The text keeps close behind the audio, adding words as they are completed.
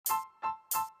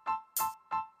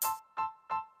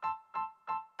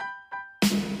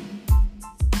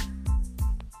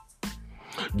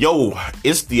Yo,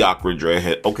 it's the Awkward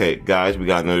Dreadhead. Okay, guys, we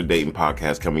got another dating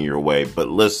podcast coming your way. But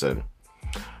listen,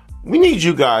 we need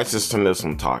you guys to send us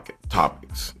some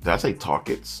topics. Did I say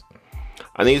topics?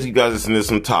 I need you guys to send us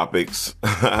some topics.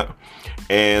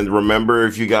 And remember,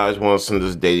 if you guys want to send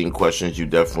us dating questions, you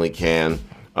definitely can.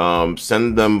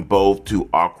 Send them both to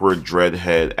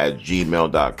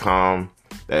awkwarddreadhead@gmail.com.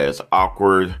 That is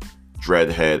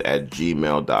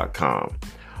awkwarddreadhead@gmail.com.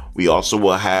 We also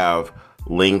will have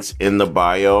links in the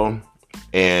bio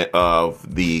and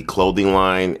of the clothing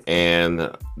line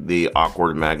and the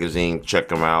Awkward magazine. Check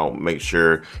them out. Make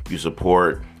sure you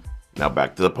support. Now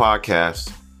back to the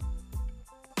podcast.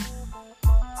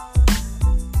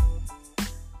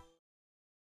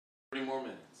 30 more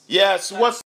minutes. Yes,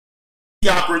 what's the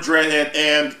Awkward Dreadhead?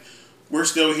 And we're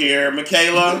still here.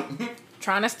 Michaela.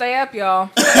 Trying to stay up, y'all.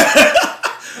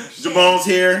 Jamon's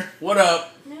here. What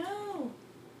up? No.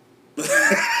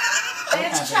 I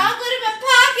have chocolate in my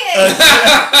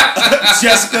pocket.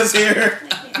 Jessica's here.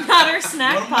 Not her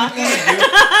snack pocket. Would you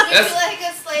like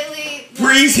a slightly...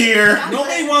 Bree's here.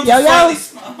 Nobody wants Yo, to yo. finally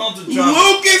smile to jump.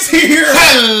 Luke is here.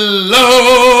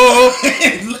 Hello.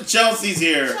 Chelsea's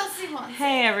here. Chelsea wants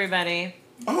Hey, everybody.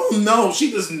 Oh no,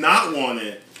 she does not want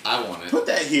it. I want it. Put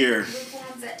that here. it. Luke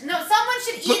wants it. No, someone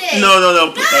should eat it.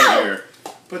 No. Put that here.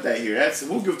 Put that here.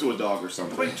 We'll give it to a dog or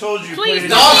something. I told you. Please put it don't. in.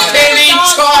 Dogs can't eat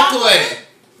chocolate.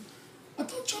 I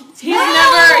thought chocolate.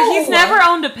 He's never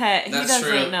owned a pet. That's he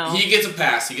doesn't true. know. He gets a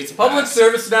pass. He gets a Public pass.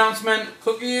 service announcement: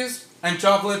 cookies and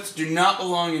chocolates do not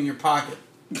belong in your pocket.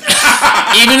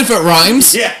 Even if it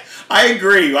rhymes. Yeah, I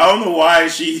agree. I don't know why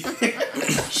she.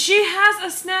 She has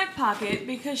a snack pocket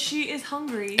because she is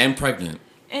hungry. And pregnant.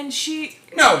 And she...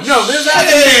 No, this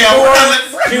Yeah,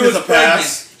 she was a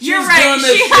pass. pregnant. You're She's right, doing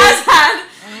this she shit. has had...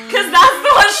 Because that's the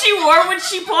one she wore when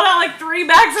she pulled out like 3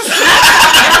 bags of snacks.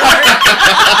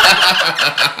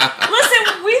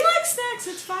 Listen, we like snacks,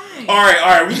 it's fine. All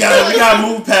right. We gotta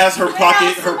move past her I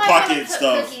pocket also might pocket wanna put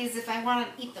stuff. Cookies if I want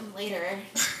to eat them later.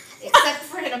 Except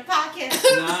for in a pocket.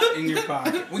 Not in your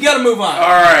pocket. We gotta move on.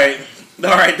 All right.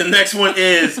 The next one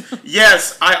is,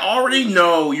 yes, I already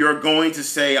know you're going to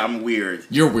say I'm weird.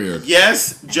 You're weird.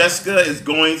 Yes, Jessica is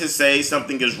going to say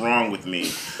something is wrong with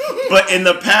me. But in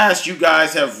the past, you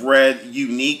guys have read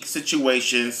unique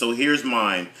situations, so here's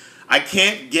mine. I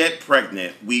can't get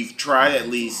pregnant. We've tried for at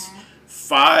least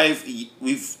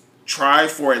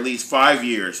 5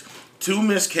 years. 2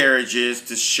 miscarriages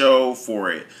to show for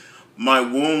it. My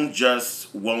womb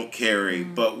just won't carry,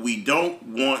 but we don't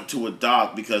want to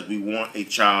adopt because we want a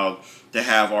child to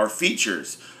have our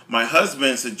features. My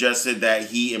husband suggested that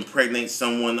he impregnate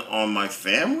someone on my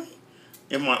family,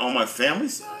 on my family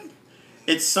side.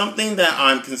 It's something that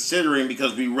I'm considering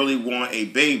because we really want a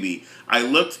baby. I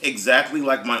looked exactly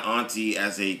like my auntie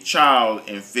as a child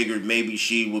and figured maybe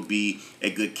she would be a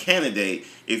good candidate.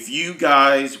 If you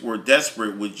guys were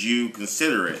desperate, would you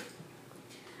consider it?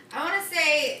 I want to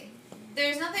say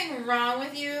there's nothing wrong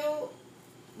with you.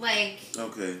 Like,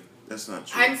 Okay, that's not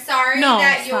true. I'm sorry No,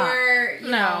 that stop. you're, you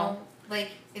No. know,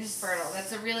 like, infertile.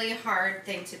 That's a really hard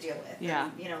thing to deal with. Yeah.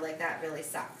 And, like, that really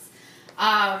sucks.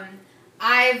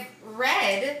 I've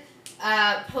read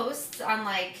posts on,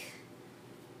 like,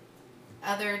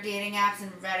 other dating apps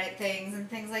and Reddit things and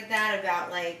things like that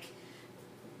about, like,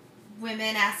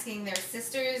 women asking their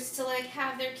sisters to, like,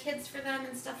 have their kids for them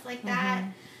and stuff like that.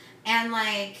 And,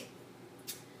 like...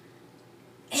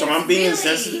 So I'm being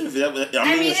insensitive?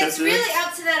 It's really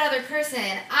up to that other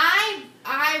person.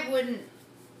 I wouldn't...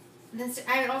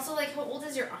 I would also, like, how old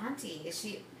is your auntie? Is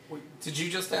she... Wait, did you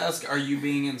just ask, are you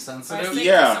being insensitive?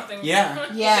 Yeah. Yeah.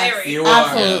 Yes, You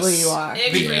absolutely Yes. you are.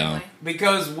 Extremely. Yeah.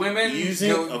 Because women...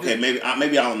 Okay, maybe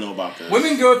I don't know about this.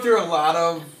 Women go through a lot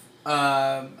of...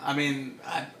 I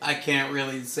can't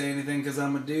really say anything because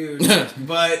I'm a dude.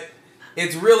 But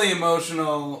it's really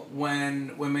emotional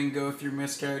when women go through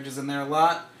miscarriages. And they're a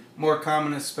lot more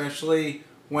common, especially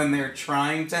when they're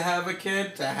trying to have a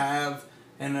kid, to have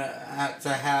a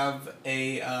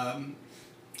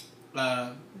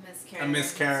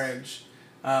miscarriage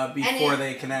before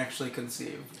they can actually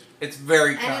conceive. It's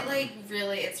very common. And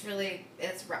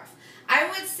it's rough. I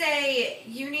would say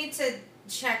you need to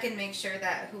check and make sure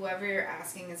that whoever you're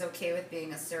asking is okay with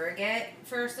being a surrogate,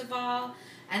 first of all,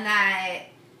 and that,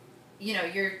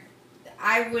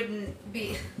 I wouldn't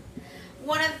be...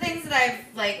 One of the things that I've,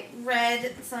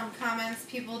 read some comments,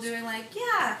 people doing,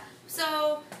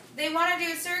 so they want to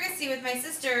do surrogacy with my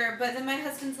sister, but then my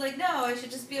husband's like, no, I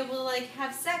should just be able to,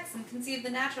 have sex and conceive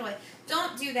the natural way.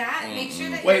 Don't do that. Make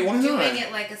sure that you're doing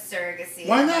it like a surrogacy.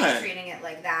 Why and not? treating it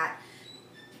like that.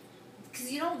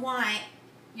 Because you don't want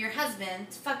your husband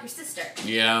to fuck your sister.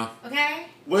 Yeah. Okay?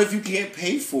 What if you can't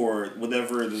pay for it,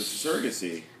 whatever the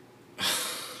surrogacy?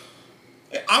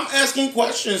 I'm asking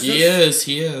questions. He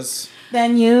is.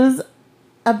 Then use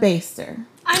a baster.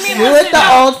 I mean, Do it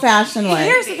the old-fashioned way.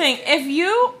 Here's the thing: if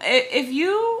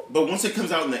you, But once it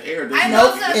comes out in the air, I doesn't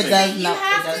also Nope, think it does you not.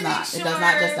 have It does to not. make It does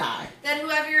not just sure die. that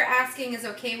whoever you're asking is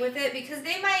okay with it, because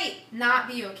they might not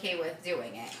be okay with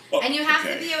doing it. Oh, And you have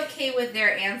okay. to be okay with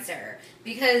their answer,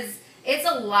 because it's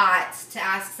a lot to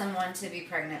ask someone to be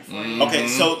pregnant for you. Okay,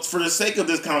 so for the sake of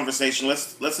this conversation,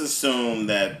 let's assume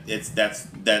that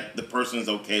that the person's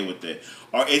okay with it.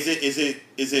 Or is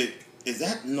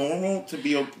that normal to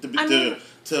be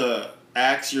to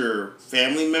ask your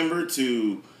family member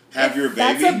to have your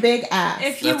baby? That's a big ask.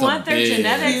 if you That's a want their big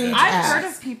genetics, huge I've ask. heard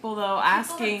of people though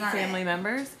asking done it. family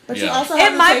members. But you Yeah. also have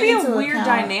It to might take be a into weird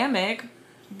account- dynamic,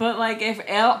 but like if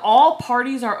all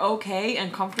parties are okay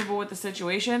and comfortable with the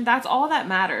situation, that's all that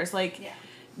matters. Like, Yeah.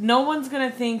 no one's gonna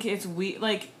think it's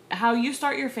like how you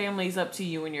start your family is up to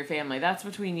you and your family. That's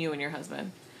between you and your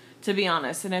husband, to be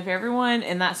honest. And if everyone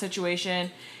in that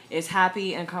situation is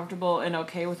happy and comfortable and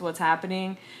okay with what's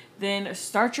happening, then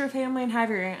start your family and have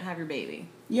your baby.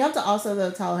 You have to also, though,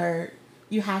 tell her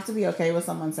you have to be okay with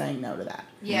someone saying no to that.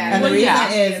 Yeah. And the Well, reason yeah.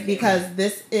 is because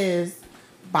this is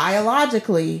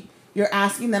biologically, you're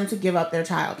asking them to give up their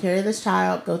child, carry this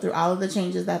child, go through all of the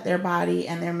changes that their body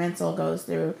and their mental goes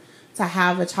through to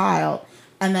have a child,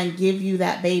 and then give you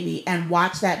that baby and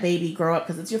watch that baby grow up,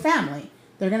 because it's your family.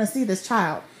 They're going to see this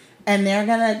child, and they're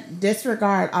going to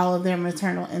disregard all of their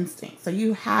maternal instincts. So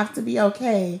you have to be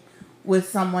okay with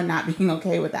someone not being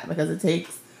okay with that, because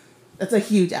it's a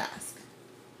huge ask.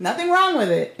 Nothing wrong with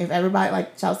it if everybody,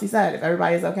 like Chelsea said, if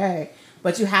everybody's okay.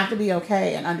 But you have to be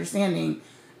okay and understanding,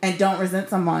 and don't resent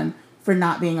someone for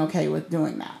not being okay with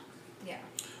doing that. Yeah.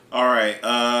 All right.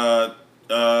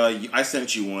 I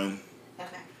sent you one.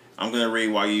 Okay. I'm gonna read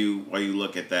while you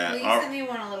look at that. Well, you All- sent me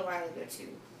one a little while ago too.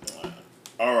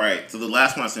 All right. So the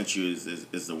last one I sent you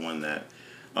is the one that.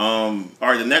 All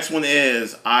right. The next one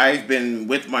is I've been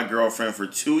with my girlfriend for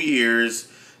 2 years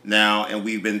now, and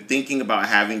we've been thinking about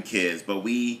having kids, but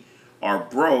we are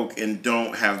broke and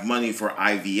don't have money for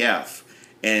IVF.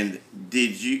 And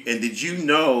did you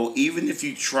know even if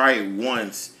you try it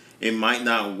once, it might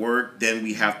not work? Then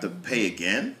we have to pay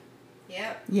again.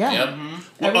 Yep. Yeah. Yep.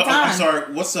 Every I'm time.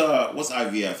 sorry. What's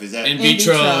IVF? Is that In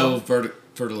vitro. vitro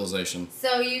fertilization.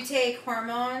 So you take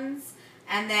hormones,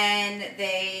 and then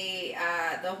the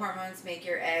hormones make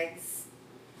your eggs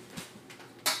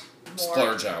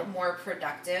Splurge out. more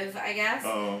productive, I guess.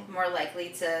 Oh. More likely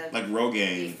to like be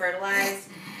Rogaine? fertilized.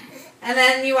 And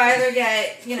then you either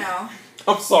get,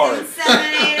 I'm sorry.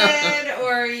 inseminated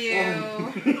or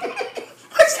you.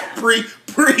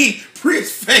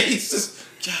 Pre's face.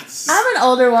 God, this is- I'm an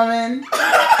older woman,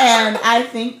 and I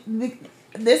think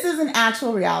this is an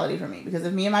actual reality for me, because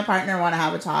if me and my partner want to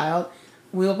have a child,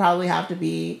 we will probably have to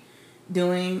be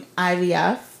doing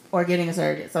IVF or getting a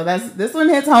surrogate. So this one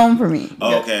hits home for me.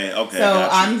 Okay. So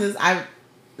gotcha.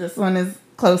 this one is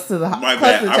close to the My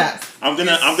close bad. to the chest. I'm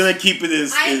gonna keep it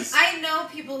as. I know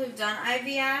people who've done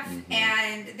IVF,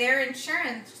 and their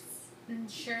insurance. Got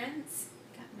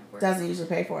no words. Doesn't usually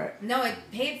pay for it. No, it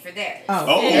paid for theirs.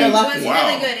 Oh, they're It lucky. was Wow.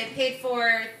 really good. It paid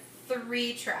for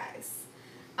 3 tries.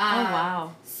 Oh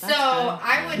wow. So That's good.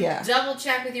 I would Yeah. double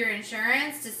check with your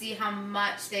insurance to see how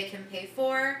much they can pay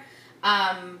for.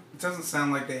 It doesn't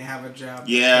sound like they have a job.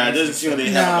 Yeah, it doesn't seem like they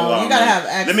have a lot. No, you of gotta money.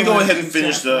 have Let me go excellent ahead and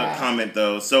finish insurance for the that. comment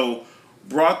though. So,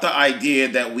 brought the idea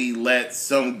that we let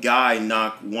some guy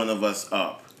knock one of us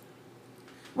up.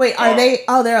 Wait, are they?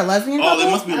 Oh, they're a lesbian couple? Oh,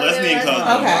 they must be Oh, they're lesbian lesbian.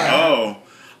 couples. Okay. Oh,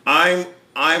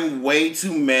 I'm way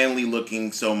too manly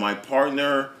looking, so my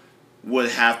partner would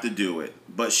have to do it,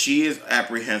 but she is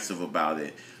apprehensive about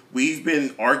it. We've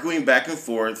been arguing back and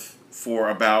forth for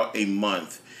about a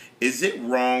month. Is it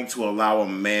wrong to allow a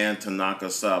man to knock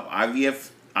us up?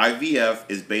 IVF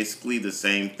is basically the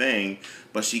same thing,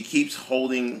 but she keeps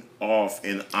holding off,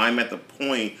 and I'm at the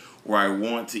point where I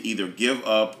want to either give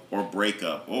up or break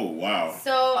up. Oh, wow.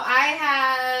 So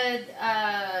I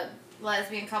had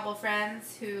lesbian couple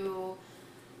friends who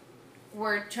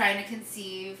were trying to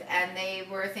conceive, and they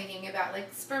were thinking about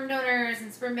like sperm donors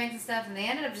and sperm banks and stuff, and they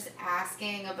ended up just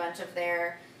asking a bunch of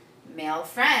their male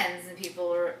friends and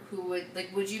people who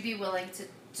would you be willing to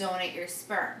donate your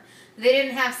sperm? They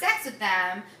didn't have sex with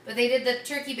them, but they did the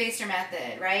turkey baster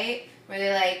method, right? Where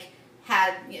they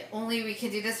had only we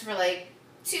can do this for 2-3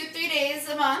 days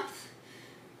a month,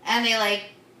 and they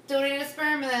donated a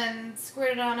sperm and then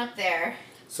squirted it on up there.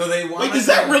 So they want. Wait, does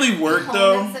that really work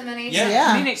though? Yeah.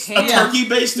 I mean, it A can.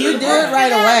 turkey-based You do it sperm?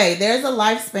 right away. There's a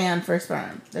lifespan for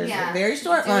sperm. There's Yeah. a very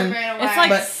short Do it one. right away. It's like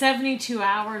But- 72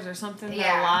 hours or something. They're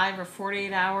Yeah. alive, or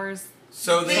 48 hours.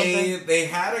 So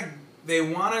they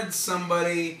wanted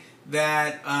somebody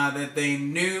that that they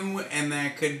knew and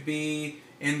that could be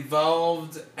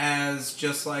involved as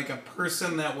just like a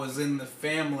person that was in the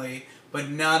family, but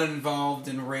not involved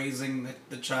in raising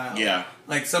the child. Yeah.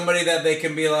 Like somebody that they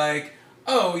can be like,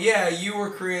 oh yeah, you were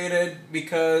created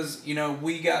because, you know,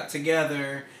 we got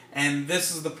together and this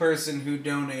is the person who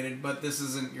donated, but this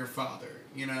isn't your father,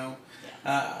 you know?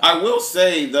 I will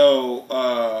say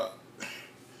though,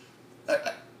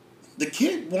 the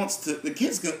kid wants to. The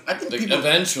kid's gonna. I think people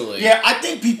Eventually. Yeah, I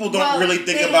think people don't Well, really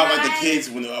think they about like the had- kids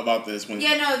about this. When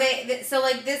Yeah, no, so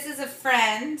like this is a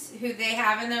friend who they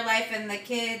have in their life, and the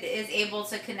kid is able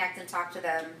to connect and talk to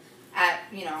them at,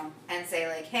 you know, and say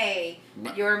like, hey,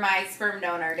 you're my sperm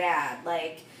donor dad,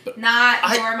 like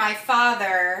you're my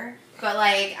father, but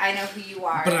like I know who you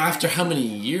are. But after how many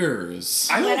years?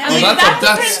 I don't I think mean,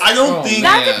 I don't think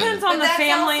That man. depends on But the that's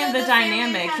family also and the the family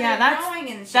dynamic. how Yeah, they're growing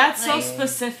and shit, that's so like-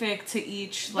 specific to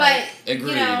each. But Like, Agreed.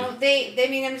 you know, they I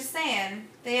mean, I'm just saying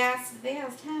they asked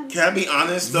him. Can I be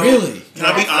honest though? Really? Can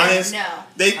I be honest? No.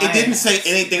 It didn't say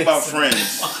anything about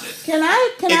friends. Can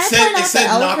I point out It said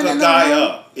the knock elephant a in the guy room?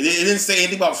 up. It didn't say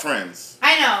anything about friends.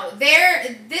 I know.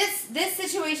 This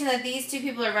situation that these two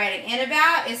people are writing in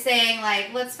about is saying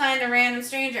like, let's find a random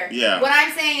stranger. Yeah. What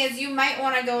I'm saying is you might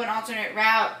want to go an alternate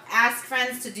route. Ask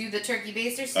friends to do the turkey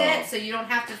baster shit, so you don't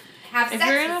have to have if sex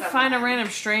you're with gonna someone. find a random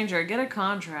stranger, get a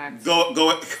contract. Go mean,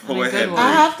 ahead. good one.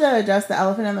 I have to address the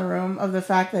elephant in the room of the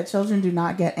fact that children do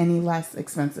not get any less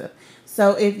expensive.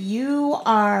 So if you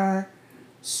are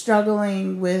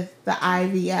struggling with the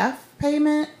IVF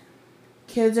payment,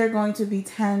 kids are going to be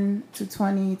 10 to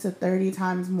 20 to 30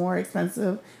 times more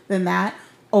expensive than that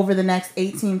over the next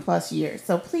 18 plus years.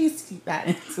 So please keep that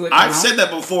into account. I've said that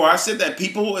before. I said that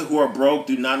people who are broke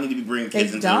do not need to be bringing They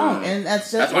kids into don't, the room. and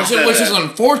that's just That's why I Which said is that.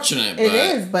 unfortunate. It but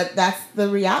is, but that's the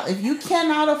reality. If you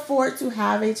cannot afford to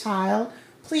have a child,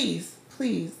 please,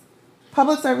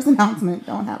 public service announcement,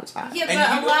 don't have a child. Yeah,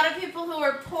 And but a lot of people who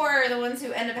are poor are the ones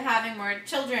who end up having more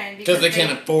children because they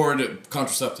can't afford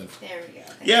contraceptive. There we go.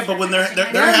 Yeah, but when they're They're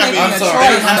having, making I'm a sorry.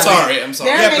 choice. I'm sorry. I'm sorry.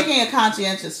 They're Yeah, but- making a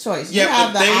conscientious choice. Yeah, You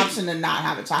have but the they- option to not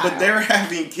have a child. but they're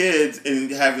having kids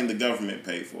and having the government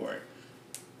pay for it.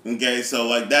 Okay, so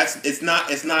like it's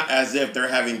not as if they're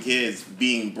having kids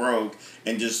being broke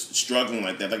and just struggling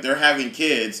like that. Like they're having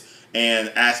kids and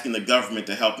asking the government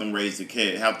to help them raise the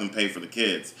kid, help them pay for the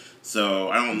kids. So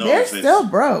I don't know They're if it's still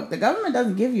broke. The government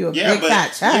doesn't give you a big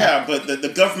fat check. yeah, but the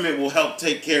government will help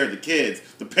take care of the kids.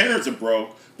 The parents are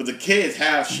broke, but the kids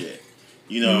have shit.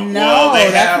 You know, No, well, they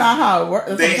that's have. not how it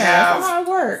works. they That's have- not how it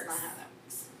works.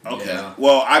 Okay. Yeah.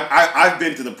 Well, I've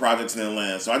been to the projects in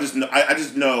Atlanta, so I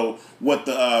just know what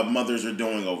the mothers are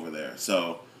doing over there.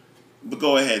 So, but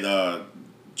go ahead,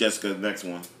 Jessica. Next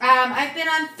one. I've been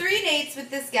on 3 dates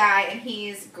with this guy, and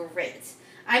he's great.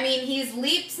 I mean, he's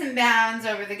leaps and bounds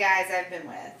over the guys I've been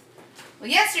with. Well,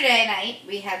 yesterday night,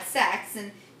 we had sex,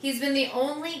 and he's been the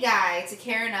only guy to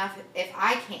care enough if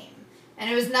I came. And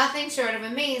it was nothing short of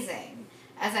amazing.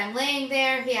 As I'm laying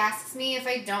there, he asks me if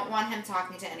I don't want him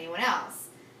talking to anyone else.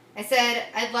 I said,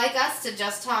 I'd like us to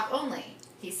just talk only.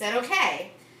 He said,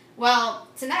 okay. Well,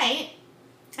 tonight,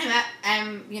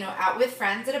 I'm out with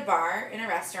friends at a bar in a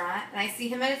restaurant, and I see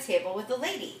him at a table with a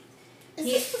lady. Is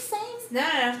this the same?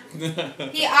 No.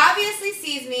 He obviously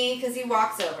sees me because he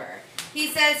walks over. He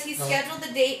says he scheduled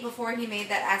the date before he made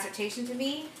that assertion to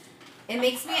me. It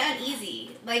makes me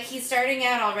uneasy, like he's starting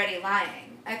out already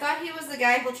lying. I thought he was the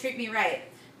guy who'll treat me right.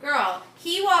 Girl,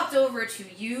 he walked over to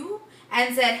you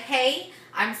and said, hey,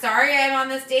 I'm sorry I'm on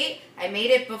this date. I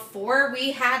made it before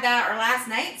we had our last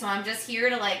night, so I'm just here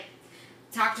to,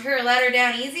 talk to her, let her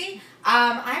down easy.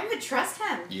 I would trust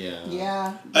him. Yeah.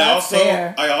 Yeah. I That's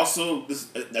fair. also, I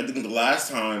think the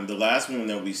last one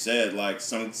that we said, like,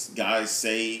 some guys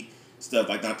say stuff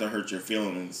like not to hurt your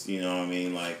feelings, you know what I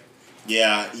mean? Like,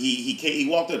 yeah, he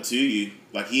walked up to you,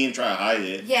 like, he didn't try to hide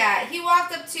it. Yeah, he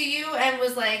walked up to you and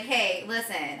was like, hey,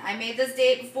 listen, I made this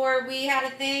date before we had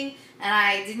a thing, and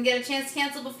I didn't get a chance to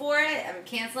cancel before it. I'm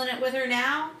canceling it with her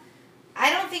now. I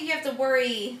don't think you have to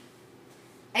worry.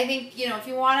 I think, if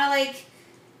you want to,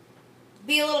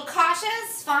 be a little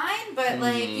cautious, fine, but,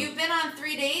 you've been on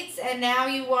 3 dates, and now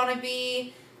you want to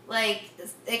be,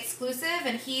 exclusive,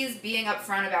 and he's being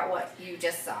upfront about what you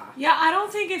just saw. Yeah, I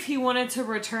don't think if he wanted to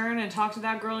return and talk to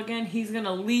that girl again, he's going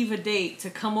to leave a date to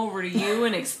come over to you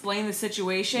and explain the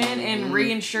situation and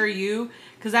reinsure you,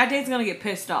 because that date's going to get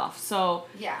pissed off. So,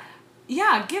 Yeah.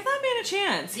 Yeah, give that man a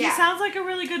chance. He sounds like a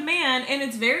really good man, and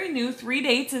it's very new. 3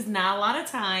 dates is not a lot of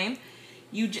time.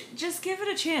 You just give it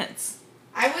a chance.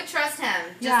 I would trust him.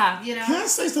 You know. Can I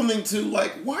say something too?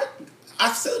 Like, what?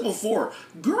 I've said it before.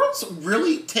 Girls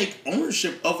really take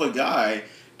ownership of a guy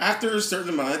after a certain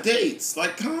amount of dates.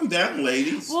 Like, calm down,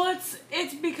 ladies. Well,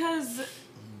 it's because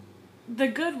the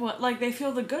good one, like, they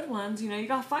feel the good ones, you know, you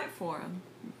gotta fight for them.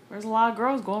 There's a lot of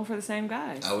girls going for the same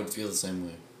guys. I would feel the same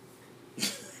way.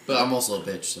 But I'm also a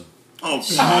bitch, so. Oh,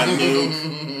 God,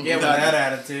 dude. Yeah, with that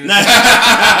attitude.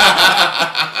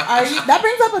 That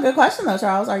brings up a good question, though,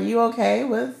 Charles. Are you okay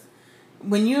with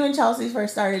when you and Chelsea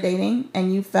first started dating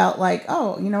and you felt like,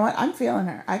 oh, you know what? I'm feeling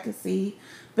her. I could see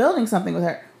building something with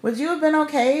her. Would you have been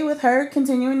okay with her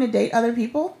continuing to date other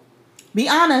people? Be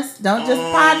honest. Don't just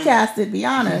podcast it. Be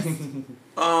honest.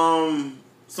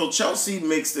 So Chelsea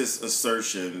makes this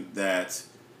assertion that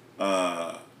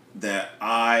I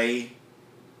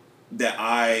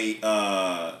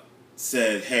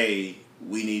said, hey,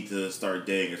 we need to start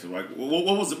dating or something. Like,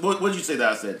 what was it? What did you say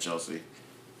that I said, Chelsea?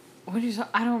 What did you say?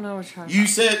 I don't know what you're You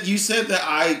said that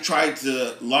I tried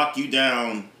to lock you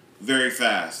down very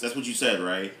fast. That's what you said,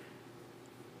 right?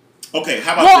 Okay,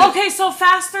 how about this? Okay, so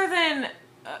faster than...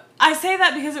 I say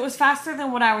that because it was faster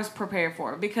than what I was prepared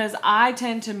for. Because I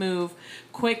tend to move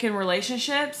quick in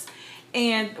relationships.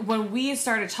 And when we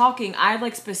started talking, I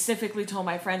like specifically told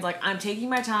my friends, like, I'm taking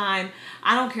my time.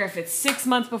 I don't care if it's 6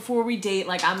 months before we date.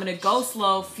 Like, I'm going to go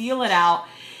slow, feel it out.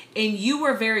 And you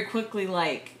were very quickly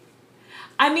like...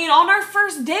 I mean, on our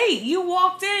first date, you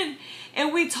walked in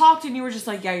and we talked and you were just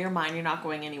like, yeah, you're mine. You're not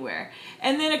going anywhere.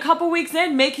 And then a couple weeks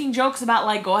in, making jokes about,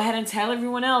 like, go ahead and tell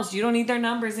everyone else. You don't need their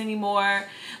numbers anymore.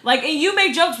 Like, and you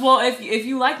made jokes. Well, if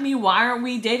you like me, why aren't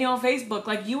we dating on Facebook?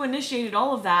 Like, you initiated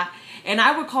all of that. And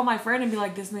I would call my friend and be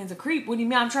like, this man's a creep. What do you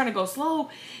mean? I'm trying to go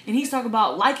slow. And he's talking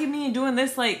about liking me and doing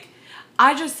this. Like,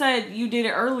 I just said you did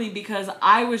it early because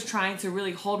I was trying to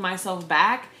really hold myself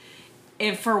back.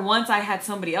 And for once, I had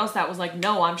somebody else that was like,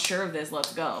 "No, I'm sure of this.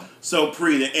 Let's go." So,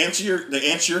 Pri, to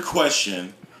answer your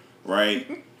question,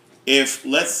 right? If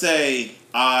let's say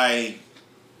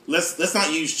let's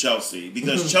not use Chelsea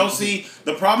because Chelsea.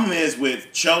 The problem is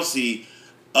with Chelsea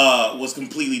was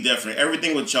completely different.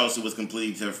 Everything with Chelsea was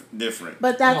completely different.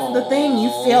 But that's the thing. You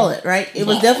feel it, right? It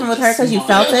was different with her because you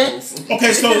felt it.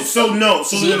 Okay, so no.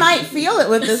 So she might feel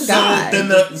it with this guy.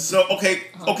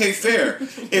 Okay, fair.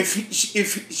 If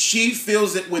she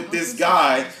feels it with this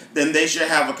guy, then they should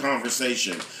have a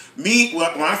conversation.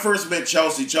 When I first met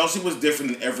Chelsea was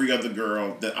different than every other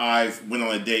girl that I've went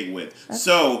on a date with.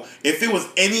 So if it was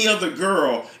any other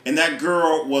girl and that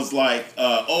girl was like,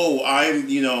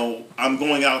 I'm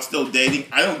going out still dating,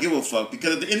 I don't give a fuck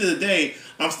because at the end of the day,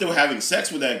 I'm still having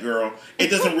sex with that girl. It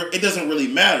doesn't really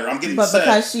matter. I'm getting sex. But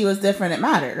because she was different, it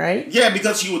mattered, right? Yeah,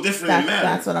 because she was different, it mattered.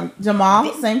 That's what I'm...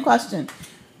 Jamal, same question.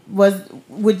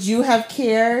 Would you have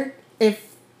cared if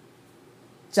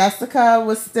Jessica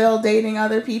was still dating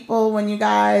other people when you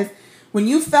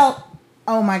felt,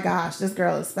 oh my gosh, this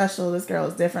girl is special, this girl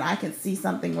is different, I can see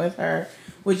something with her?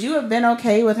 Would you have been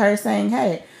okay with her saying,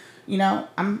 hey,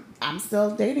 I'm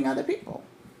still dating other people?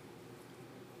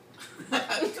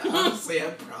 Honestly, I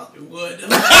probably would. I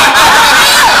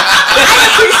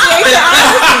appreciate the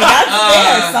honesty. That's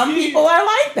fair. Some people are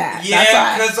like that.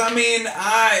 Yeah, because I mean,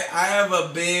 I have a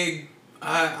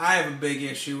big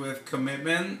issue with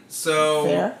commitment. So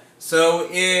fair. So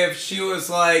if she was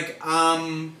like,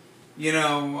 I'm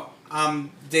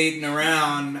dating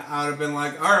around, I would have been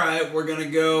like, all right, we're gonna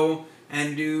go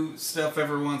and do stuff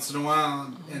every once in a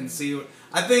while and see what.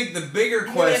 I think the bigger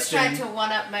question... I would have tried to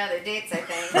one-up my other dates, I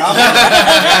think.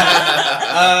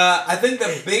 I think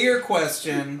the bigger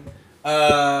question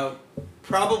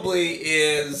probably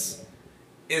is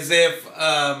if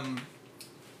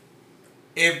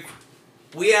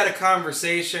we had a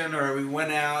conversation or we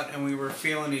went out and we were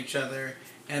feeling each other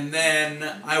and then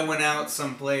I went out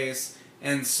someplace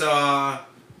and saw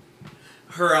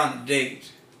her on a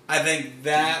date. I think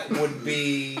that would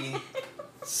be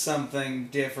something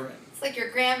different. Like your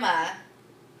grandma.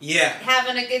 Yeah.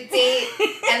 Having a good date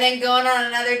and then going on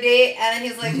another date and then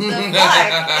he's like, the fuck? And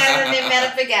then they met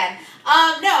up again.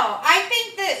 No, I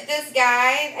think that this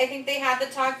guy, I think they had the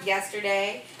talk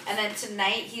yesterday and then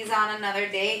tonight he's on another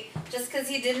date just because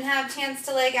he didn't have a chance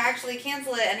to like actually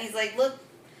cancel it and he's like, look,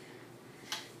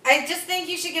 I just think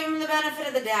you should give him the benefit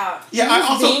of the doubt. Yeah, I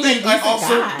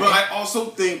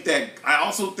also think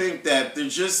that they're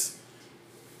just...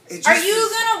 Are you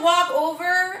gonna walk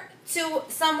over to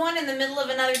someone in the middle of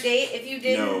another date if you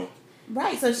didn't? No.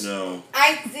 Right, so... No.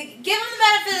 Give him the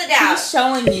benefit of the doubt. He's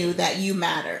showing you that you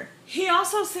matter. He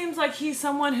also seems like he's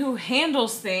someone who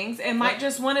handles things and might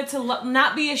just want it to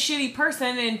not be a shitty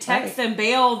person and text and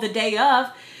bail the day of.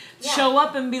 Yeah. Show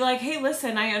up and be like, hey,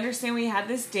 listen, I understand we had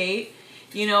this date.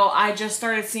 You know, I just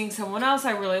started seeing someone else.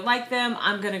 I really like them.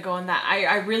 I'm going to go on that.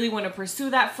 I really want to pursue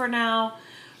that for now.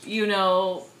 You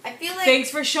know, I feel like thanks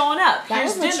for showing up.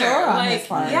 Here's dinner. Like,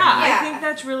 I think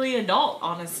that's really adult,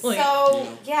 honestly. So,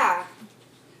 go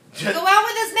out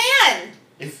with this man.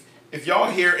 If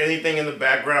y'all hear anything in the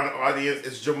background audience,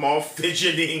 it's Jamal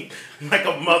fidgeting like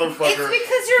a motherfucker. It's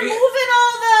because you're moving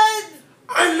all the...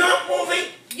 I'm not moving.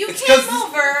 You can't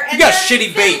move her. You got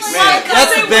shitty bass, man.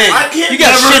 That's the thing. You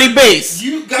got shitty bass.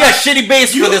 You got shitty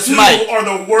bass for this mic. You are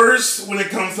the worst when it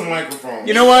comes to microphones.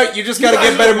 You know what? You just got to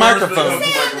get better microphones.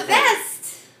 I'm the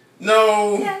best.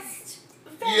 No. Best.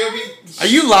 Are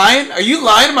you lying? Are you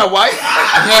lying to my wife?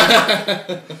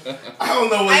 I don't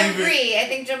know what I agree. I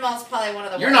think Jamal's probably one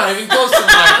of the worst. You're not even close to the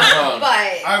microphone.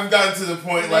 But I've gotten to the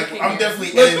point, like, I'm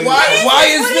definitely editing. Why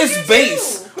is this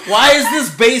bass? Why is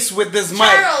this bass with this mic?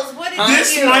 Charles, what did you do?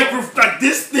 This microphone,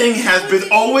 this thing has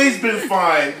always been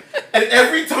fine. And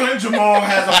every time Jamal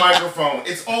has a microphone,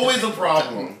 it's always a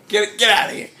problem. Get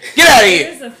out of here. Get out of here.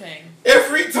 Here's the thing.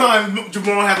 Every time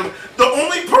Jamal has the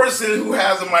only person who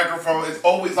has a microphone is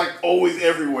always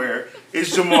everywhere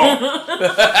is Jamal.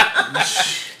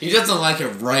 He doesn't like it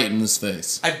right in his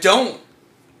face. I don't.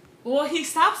 Well, he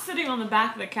stopped sitting on the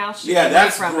back of the couch. Yeah,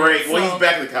 that's great. Well, he's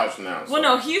back on the couch now. So. Well,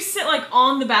 no, he used to sit like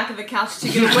on the back of the couch to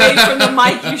get away from the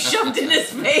mic you shoved in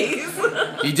his face.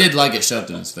 He did like it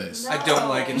shoved in his face. No. I don't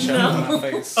like it shoved in my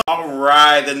face. All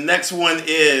right, the next one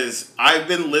is I've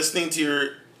been listening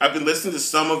to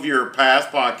some of your past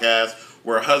podcasts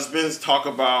where husbands talk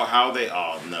about how they.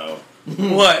 Oh no.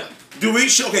 What?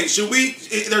 Should we?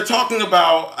 They're talking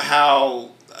about how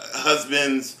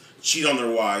husbands cheat on their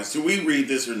wives. Do we read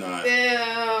this or not?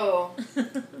 Boo.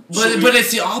 But it's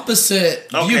the opposite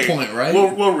viewpoint, right?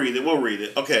 We'll read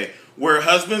it. Okay. Where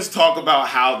husbands talk about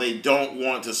how they don't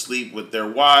want to sleep with their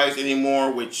wives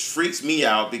anymore, which freaks me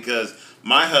out because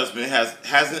my husband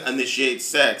hasn't initiated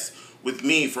sex with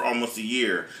me for almost a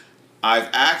year. I've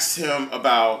asked him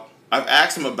about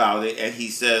it and he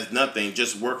says nothing,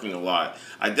 just working a lot.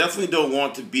 I definitely don't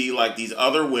want to be like these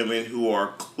other women who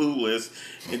are clueless,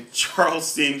 and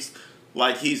Charles seems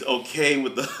like he's okay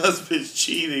with the husband's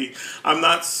cheating. I'm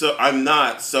not, so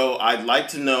I'd like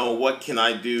to know what can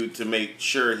I do to make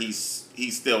sure he's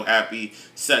still happy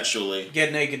sexually.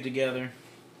 Get naked together.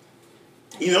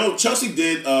 You know, Chelsea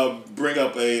did bring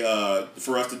up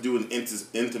for us to do an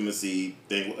intimacy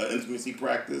thing, intimacy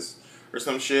practice or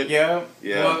some shit. Yeah.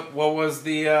 Yeah. What was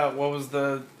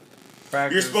the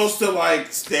practice? You're supposed to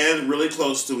like stand really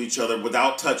close to each other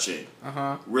without touching.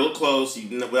 Real close,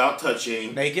 without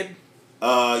touching. Naked.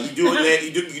 You do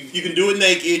it. You can do it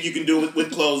naked. You can do it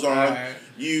with clothes on. Right.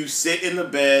 You sit in the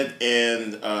bed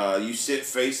and you sit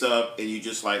face up and you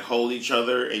just like hold each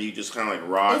other and you just kind of like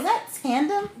rock. Is that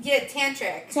tandem? Yeah,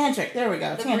 tantric. Tantric. There we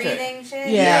go. The tantric. breathing shit.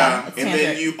 Yeah. And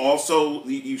then you also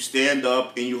you stand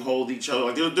up and you hold each other.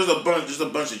 Like there's a bunch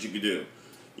that you can do.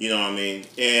 You know what I mean?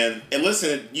 And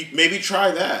listen, you maybe try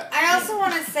that. I also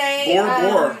want to say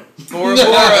Bora.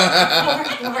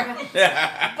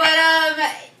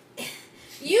 But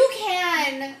you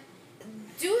can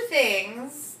do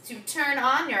things to turn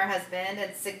on your husband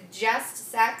and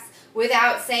suggest sex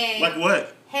without saying like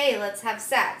what? Hey, let's have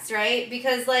sex, right?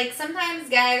 Because like sometimes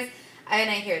guys, and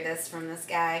I hear this from this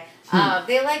guy,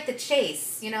 they like the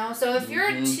chase, you know. So if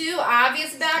you're too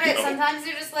obvious about it, sometimes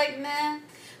you're just like meh.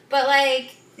 But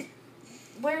like,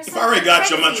 where's if I already got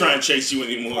you, I'm not trying to chase you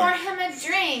anymore. Pour him a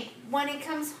drink when he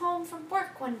comes home from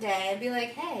work one day and be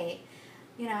like, hey.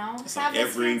 You know, it's like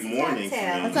every morning.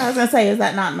 That's what I was gonna say. Is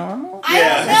that not normal? I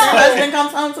don't know. Your husband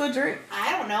comes home to a drink.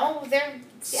 I don't know.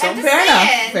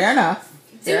 Fair enough.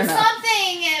 Do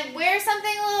something and wear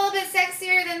something a little bit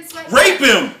sexier than sweatpants. Rape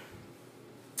him.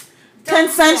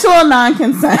 Consensual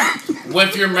non-consent.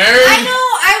 If you're married, I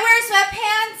know. I wear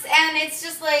sweatpants and it's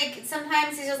just like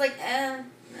sometimes he's just like.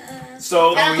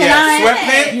 So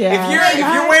sweatpants. Yeah. If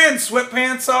you're wearing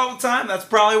sweatpants all the time, that's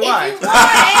probably why.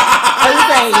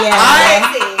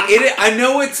 I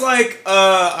know it's like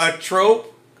a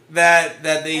trope that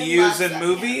they use in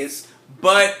movies,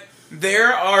 but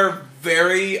there are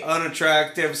very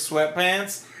unattractive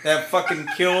sweatpants that fucking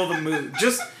kill the mood.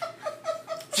 Just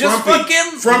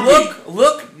fucking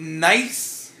look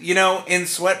nice, you know, in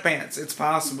sweatpants. It's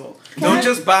possible. Don't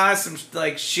just buy some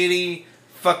like shitty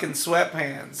fucking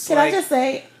sweatpants. Can I just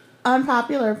say,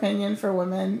 unpopular opinion for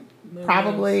women,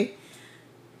 probably.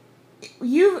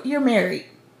 You're married.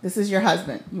 This is your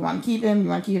husband. You want to keep him. You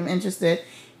want to keep him interested.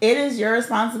 It is your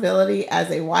responsibility as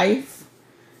a wife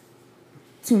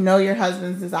to know your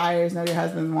husband's desires, know your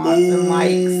husband's wants and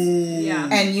likes. Yeah.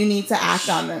 And you need to act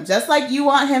on them. Just like you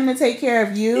want him to take care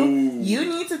of you, you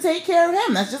need to take care of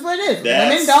him. That's just what it is.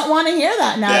 Women don't want to hear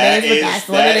that nowadays, but that's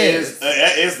what it is.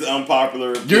 That is the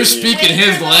unpopular opinion. You're speaking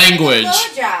his language.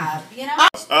 Blowjob, you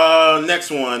know?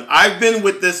 Next one. I've been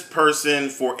with this person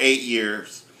for 8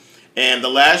 years. And the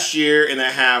last year and a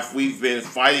half, we've been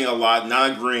fighting a lot,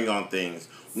 not agreeing on things.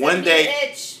 One day...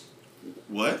 itch.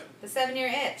 What? The 7-year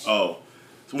itch. Oh.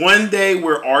 One day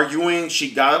we're arguing,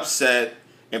 she got upset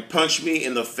and punched me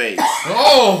in the face.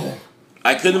 Oh!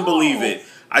 I couldn't believe it.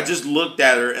 I just looked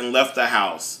at her and left the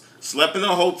house. Slept in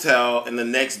a hotel, and the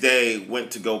next day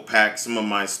went to go pack some of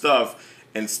my stuff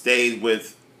and stayed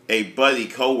with a buddy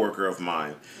coworker of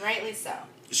mine. Rightly so.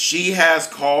 She has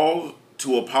called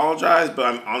to apologize, but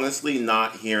I'm honestly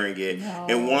not hearing it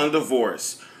and want a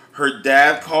divorce. Her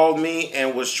dad called me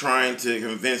and was trying to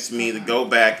convince me to go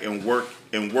back and work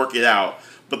it out.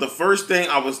 But the first thing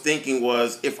I was thinking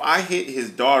was, if I hit his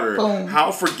daughter,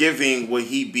 how forgiving would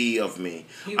he be of me?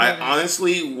 I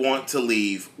honestly want to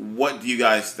leave. What do you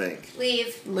guys think?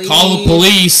 Leave. Call the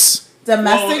police.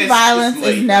 Domestic violence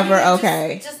is never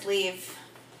okay. Just leave.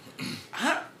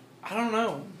 I don't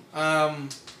know.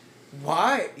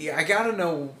 Why? Yeah, I gotta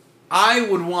know. I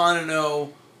would want to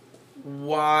know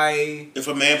why. If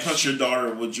a man punched your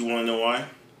daughter, would you want to know why?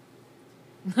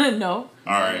 No.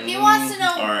 All right. He wants to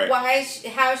know why,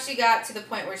 how she got to the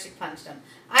point where she punched him.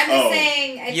 I'm just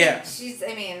saying. I think she's.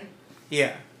 I mean.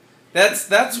 Yeah,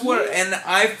 that's what, and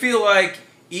I feel like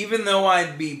even though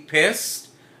I'd be pissed,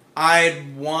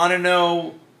 I'd want to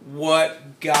know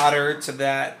what got her to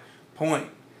that point.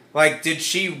 Like, did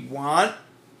she want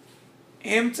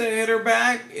him to hit her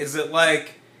back? Is it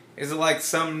like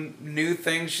some new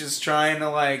thing she's trying to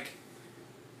like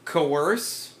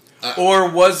coerce? Or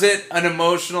was it an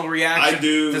emotional reaction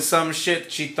to some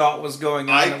shit she thought was going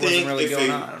on that wasn't really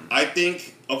going on? I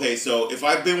think, okay, so if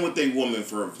I've been with a woman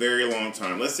for a very long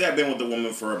time, let's say I've been with a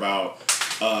woman for about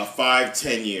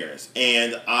 5-10 years,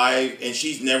 and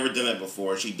she's never done it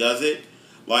before. She does it,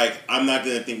 like, I'm not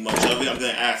going to think much of it. I'm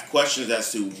going to ask questions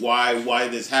as to why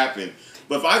this happened.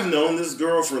 But if I've known this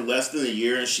girl for less than a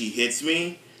year and she hits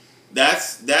me,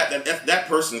 that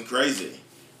person's crazy.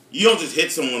 You don't just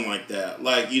hit someone like that.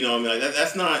 Like, you know what I mean? Like,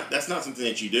 that's not something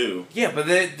that you do. Yeah, but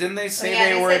didn't they say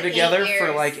they were together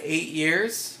for like 8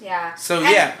 years? Yeah. So,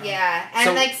 Yeah.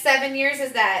 And like 7 years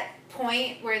is that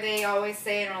point where they always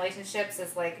say in relationships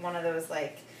is like one of those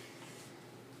like...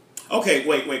 Okay,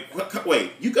 wait.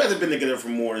 You guys have been together for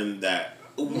more than that.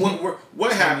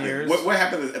 What happened? What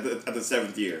happened at the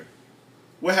 7th year?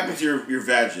 What happened to your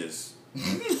vages?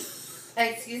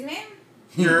 Excuse me?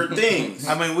 Your things.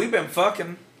 I mean, we've been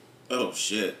fucking. Oh,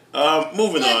 shit.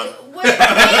 Moving on. What makes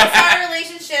our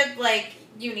relationship, like,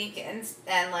 unique and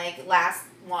like,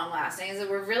 long-lasting is that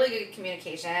we're really good at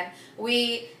communication.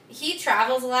 He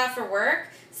travels a lot for work,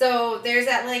 so there's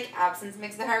that, like, absence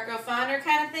makes the heart go fonder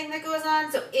kind of thing that goes on.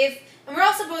 So and we're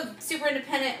also both super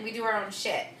independent and we do our own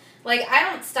shit. Like, I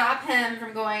don't stop him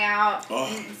from going out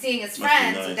and seeing his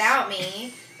friends without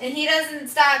me. And he doesn't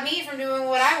stop me from doing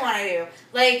what I want to do.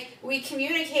 Like, we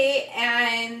communicate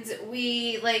and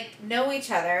we, like, know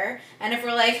each other. And if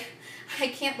we're like, I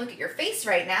can't look at your face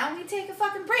right now, we take a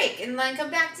fucking break and then come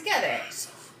back together.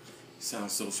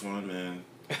 Sounds so fun, man.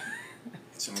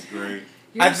 Sounds great.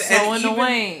 You're so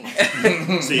annoying.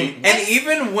 See? And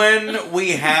even when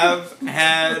we have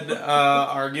had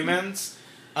arguments,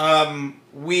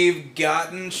 we've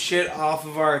gotten shit off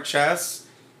of our chests,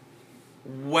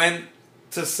 went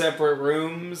to separate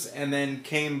rooms, and then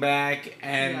came back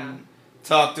and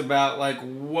talked about like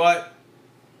what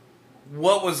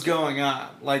was going on,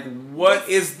 like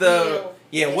what's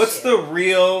the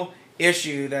real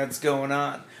issue that's going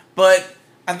on. But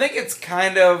I think it's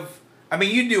kind of, I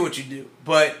mean, you do what you do,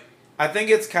 but I think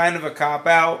it's kind of a cop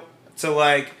out to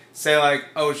like say like,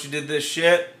 oh, she did this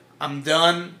shit, I'm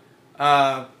done,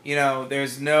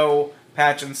 there's no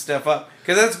patching stuff up,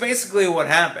 because that's basically what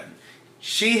happened.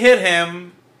 She hit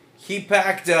him, he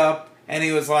packed up, and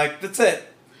he was like, that's it.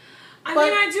 I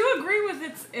mean, I do agree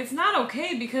with it's not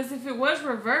okay, because if it was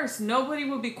reversed, nobody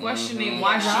would be questioning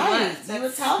why she left. You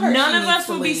would tell her None of us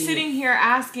would be sitting here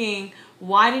asking,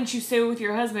 why didn't you stay with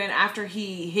your husband after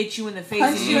he hit you in the face?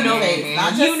 And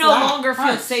you no longer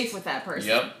feel safe with that person.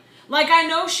 Yep. Like, I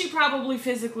know she probably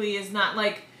physically is not,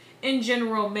 like, in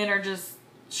general, men are just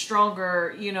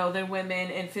stronger, than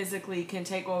women, and physically can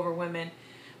take over women.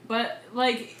 But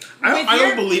like, I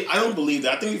don't believe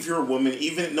that. I think if you're a woman,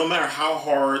 even no matter how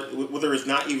hard, whether it's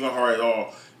not even hard at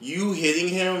all, you hitting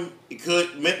him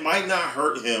might not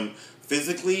hurt him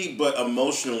physically, but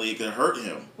emotionally it could hurt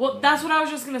him. Well, that's what I was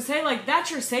just gonna say. Like, that's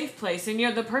your safe place, and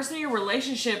you're the person in your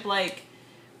relationship. Like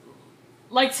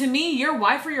to me, your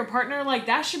wife or your partner, like,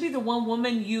 that should be the one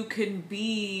woman you can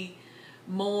be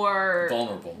more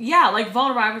vulnerable. Yeah, like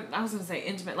vulnerable. I was gonna say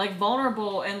intimate, like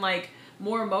vulnerable and like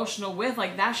more emotional with.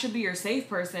 Like, that should be your safe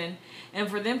person. And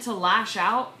for them to lash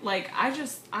out, like, I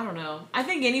don't know. I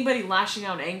think anybody lashing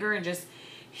out in anger and just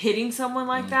hitting someone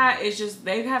like that is just,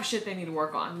 they have shit they need to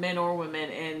work on, men or women,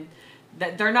 and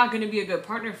that they're not going to be a good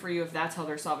partner for you if that's how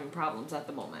they're solving problems at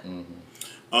the moment.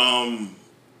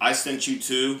 I sent you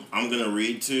 2. I'm going to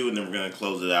read 2, and then we're going to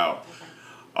close it out.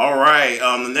 All right.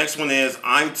 The next one is,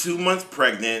 I'm 2 months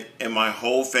pregnant, and my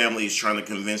whole family is trying to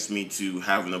convince me to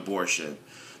have an abortion.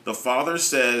 The father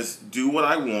says, do what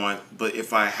I want, but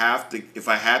if I had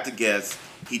to guess,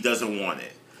 he doesn't want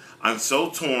it. I'm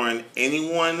so torn.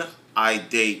 Anyone I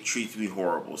date treats me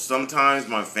horrible. Sometimes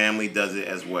my family does it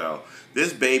as well.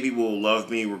 This baby will love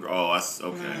me.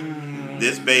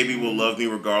 This baby will love me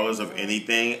regardless of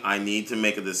anything. I need to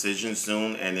make a decision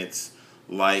soon, and it's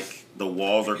like the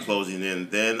walls are closing in.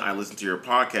 Then I listen to your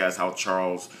podcast, how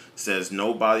Charles says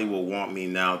nobody will want me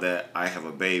now that I have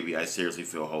a baby. I seriously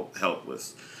feel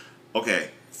helpless. Okay,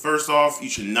 first off, you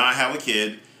should not have a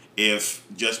kid if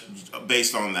just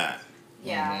based on that.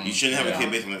 Yeah. You shouldn't have a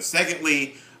kid based on that.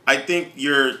 Secondly, I think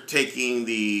you're taking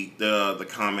the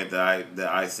comment that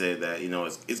I said that, you know,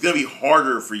 it's going to be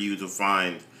harder for you to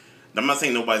find. I'm not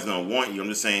saying nobody's going to want you. I'm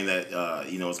just saying that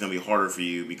you know, it's going to be harder for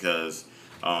you because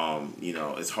you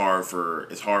know, it's hard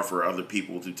for other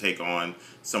people to take on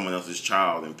someone else's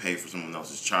child and pay for someone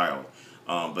else's child.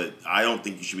 But I don't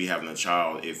think you should be having a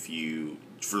child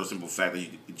for the simple fact that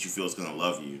you feel it's going to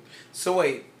love you. So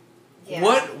wait, Yeah.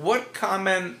 what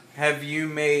comment have you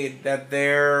made that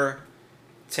they're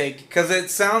taking? Because it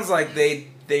sounds like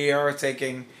they are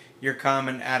taking your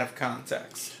comment out of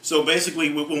context. So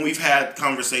basically, when we've had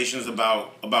conversations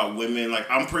about women, like,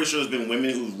 I'm pretty sure there's been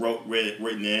women who've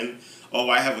written in, oh,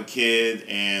 I have a kid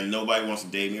and nobody wants to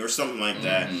date me or something like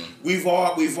that. We've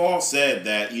all said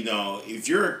that, you know, if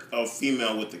you're a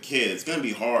female with a kid, it's going to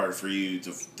be hard for you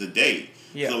to date.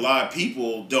 Yeah. 'Cause a lot of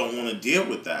people don't want to deal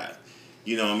with that.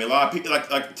 You know, I mean, a lot of people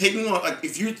like taking on, like,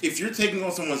 if you're taking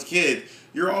on someone's kid,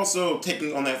 you're also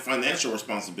taking on that financial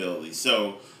responsibility.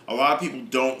 So a lot of people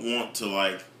don't want to,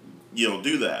 like, you know,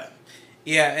 do that.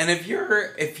 Yeah, and if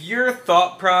your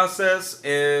thought process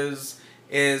is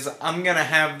I'm gonna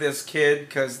have this kid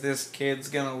because this kid's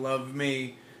gonna love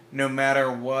me no matter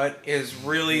what, is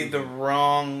really the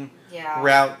wrong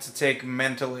route to take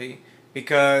mentally,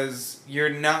 because you're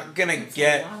not gonna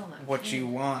get what you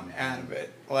want out of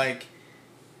it. Like,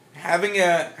 having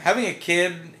a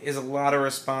kid is a lot of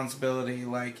responsibility.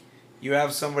 Like, you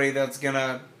have somebody that's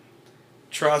gonna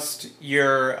trust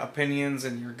your opinions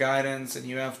and your guidance, and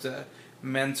you have to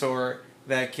mentor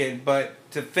that kid. But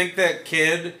to think that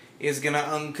kid is gonna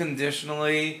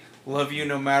unconditionally love you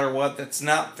no matter what, that's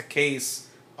not the case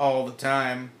all the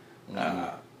time.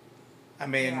 I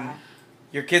mean,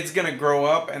 your kid's gonna grow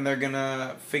up and they're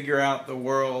gonna figure out the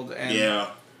world, and Yeah.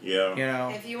 you know.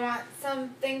 If you want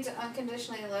something to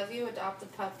unconditionally love you, adopt a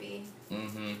puppy.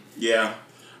 Yeah.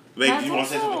 Babe, That's you want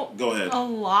to say also something? Go ahead. a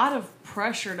lot of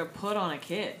pressure to put on a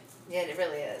kid. Yeah, it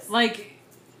really is. Like,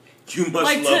 You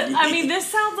must love me. I mean, this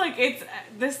sounds like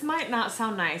this might not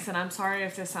sound nice, and I'm sorry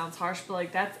if this sounds harsh, but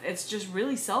like, it's just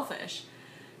really selfish,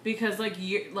 because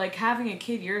like having a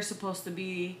kid, you're supposed to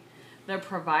be their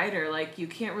provider. Like, you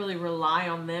can't really rely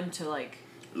on them to, like,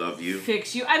 love you,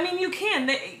 fix you. I mean, you can.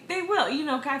 They will. You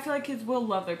know, I feel like kids will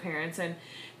love their parents, and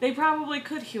they probably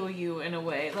could heal you in a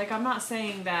way. Like, I'm not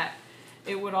saying that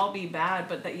it would all be bad,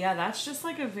 but that's just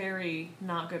like a very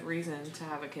not good reason to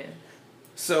have a kid.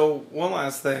 So, one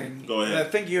last thing. Go ahead. I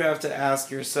think you have to ask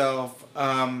yourself,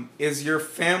 is your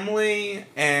family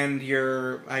and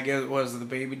your, I guess, what is it, the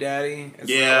baby daddy? Is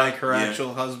that like her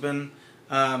actual husband?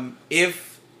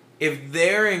 If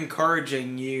they're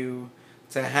encouraging you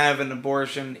to have an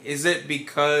abortion, is it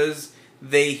because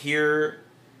they hear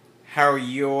how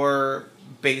you're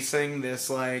basing this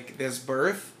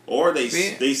birth? or they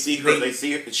see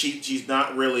her. She's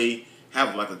not really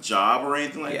have like a job or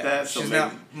anything like that. So she's maybe,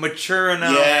 not mature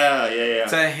enough.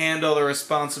 To handle the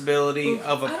responsibility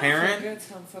of a parent. I don't feel good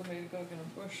telling somebody to go get an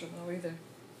abortion though either.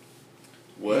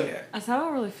 What? Yeah. I said I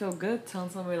don't really feel good telling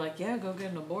somebody like, yeah, go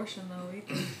get an abortion though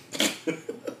either.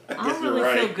 I don't you're really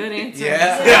right. feel good answering.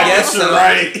 Yeah, Yeah, I guess you're so.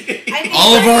 right.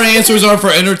 All of our answers are for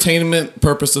entertainment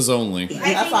purposes only. I think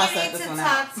That's why I you set need this to one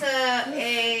talk to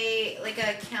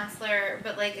a counselor,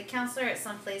 but like a counselor at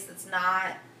some place that's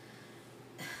not.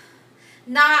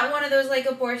 not one of those like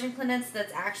abortion clinics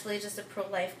that's actually just a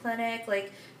pro-life clinic.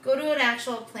 Like, go to an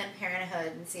actual Planned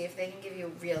Parenthood and see if they can give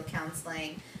you real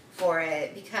counseling for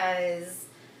it, because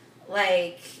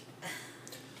like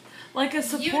a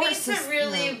support you need system. to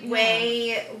really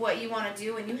weigh what you want to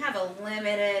do, and you have a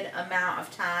limited amount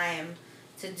of time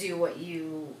to do what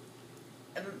you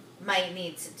might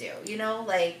need to do, you know,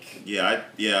 like I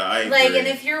like agree. And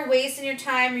if you're wasting your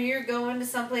time or you're going to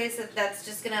someplace that's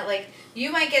just gonna, like,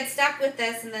 you might get stuck with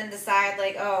this and then decide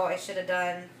like, oh, I should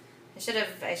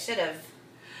have.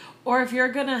 Or if you're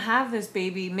gonna have this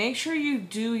baby, make sure you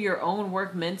do your own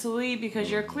work mentally,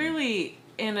 because you're clearly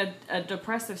in a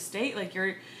depressive state. Like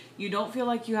you don't feel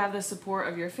like you have the support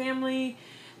of your family.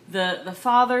 The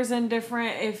father's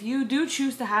indifferent. If you do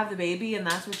choose to have the baby and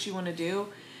that's what you want to do,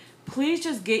 please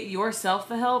just get yourself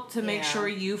the help to make sure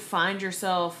you find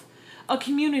yourself a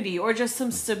community or just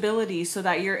some stability so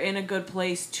that you're in a good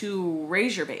place to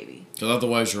raise your baby. Because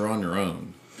otherwise you're on your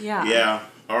own. Yeah. Yeah.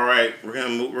 All right. We're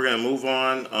gonna move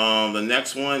on. The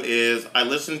next one is, I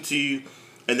listened to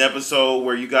an episode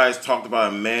where you guys talked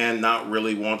about a man not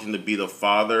really wanting to be the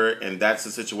father, and that's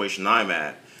the situation I'm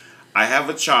at. I have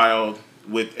a child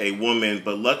with a woman,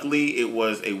 but luckily it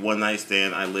was a one-night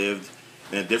stand. I lived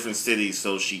in a different city,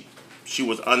 so she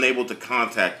was unable to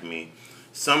contact me.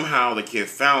 Somehow the kid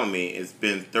found me. It's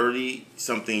been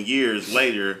 30-something years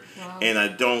later, and I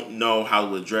don't know how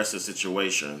to address the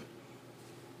situation.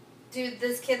 Dude,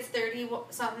 this kid's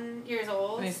 30-something years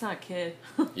old. I mean, it's not a kid.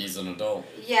 He's an adult.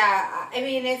 Yeah, I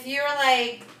mean, if you're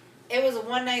like, it was a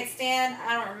one-night stand,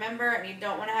 I don't remember, and you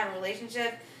don't want to have a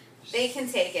relationship, they can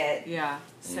take it. Yeah,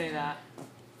 say that.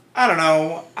 I don't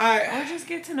know. Or just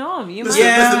get to know him. You Listen,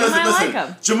 might listen. like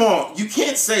him. Jamal, you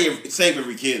can't save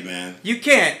every kid, man. You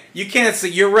can't say,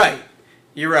 you're right.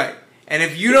 And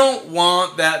if you don't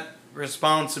want that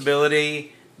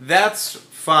responsibility, that's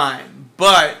fine.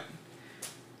 But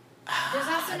There's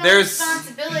also no there's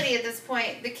responsibility at this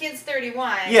point. The kid's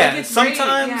 31. Yeah, it's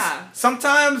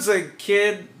sometimes a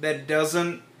kid that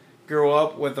doesn't grow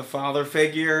up with a father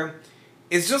figure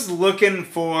is just looking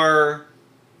for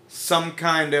some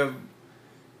kind of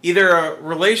either a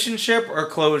relationship or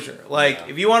closure. Like,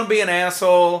 if you want to be an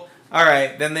asshole, all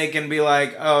right, then they can be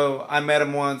like, oh, I met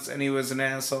him once and he was an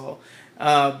asshole.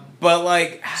 But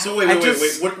like, so wait.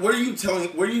 What are you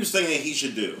saying that he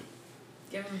should do?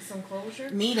 Give him some closure.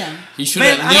 Meet him. He should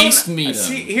at least meet him.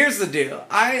 See, here's the deal.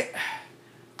 I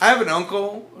have an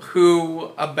uncle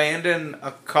who abandoned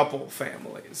a couple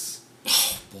families.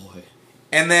 Oh boy.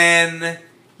 And then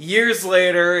years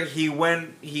later,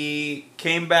 he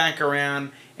came back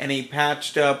around and he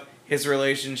patched up his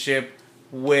relationship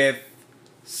with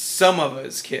some of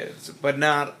his kids, but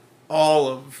not all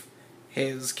of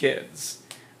his kids.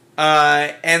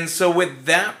 And so with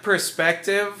that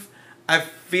perspective, I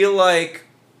feel like,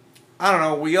 I don't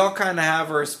know, we all kind of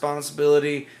have a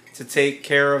responsibility to take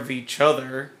care of each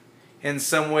other in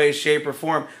some way, shape, or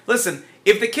form. Listen,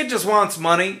 if the kid just wants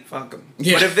money, fuck him.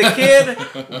 Yeah. But if the kid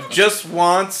just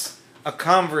wants a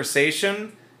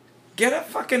conversation, get a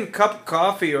fucking cup of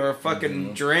coffee or a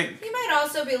fucking drink. You might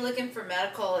also be looking for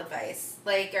medical advice,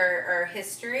 like, or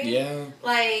history. Yeah.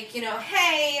 Like, you know,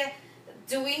 hey,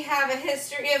 do we have a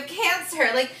history of cancer?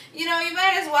 Like, you know, you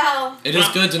might as well. It is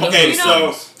good to know. Okay,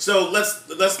 so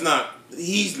let's not.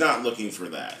 He's not looking for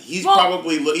that. He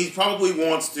probably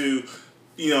wants to,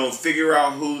 you know, figure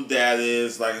out who dad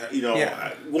is. Like, you know,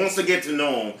 wants to get to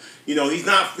know him. You know, he's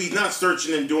not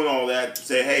searching and doing all that to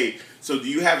say, hey, so do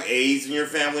you have AIDS in your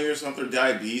family or something, or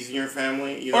diabetes in your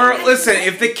family? You know, or listen,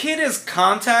 if the kid is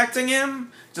contacting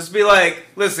him, just be like,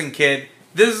 listen, kid,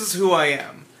 this is who I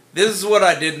am. This is what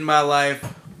I did in my life.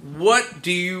 What are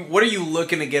you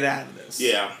looking to get out of this?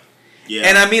 Yeah. Yeah.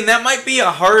 And I mean, that might be a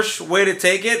harsh way to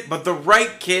take it, but the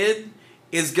right kid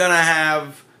is going to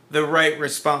have the right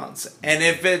response. And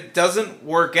if it doesn't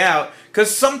work out,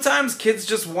 because sometimes kids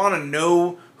just want to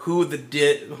know who the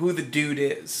dude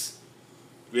is.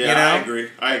 Yeah, you know?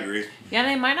 I agree. Yeah,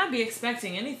 they might not be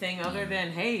expecting anything other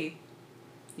than, hey,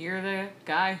 you're the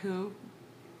guy who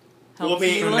helped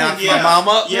me knocked my mom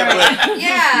up. Yeah, but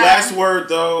last word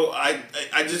though, I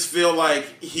just feel like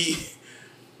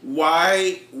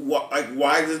why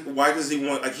does he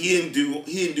want, like, he didn't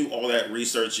do all that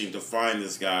researching to find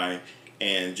this guy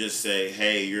and just say,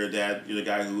 hey, you're the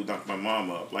guy who knocked my mom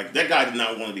up. Like, that guy did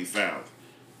not want to be found.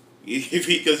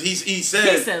 Because he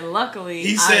said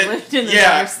luckily I lived in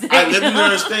another state. I lived in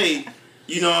another state.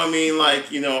 You know what I mean?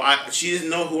 Like, you know, she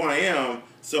didn't know who I am,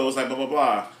 so it's like blah blah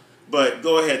blah. But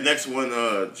go ahead, next one,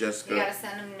 Jessica. You gotta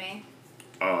send them to me.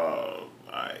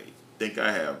 I think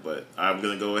I have, but I'm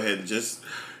gonna go ahead and just.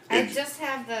 I just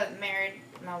have the married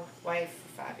my wife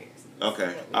for 5 years.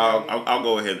 Okay, I'll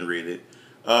go ahead and read it.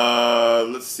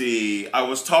 Let's see. I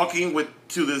was talking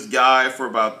to this guy for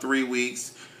about 3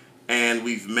 weeks, and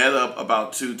we've met up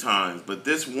about 2 times. But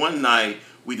this one night,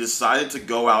 we decided to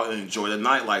go out and enjoy the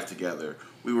nightlife together.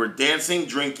 We were dancing,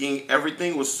 drinking,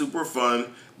 everything was super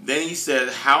fun. Then he said,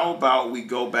 how about we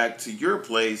go back to your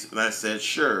place? And I said,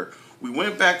 sure. We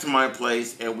went back to my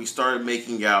place, and we started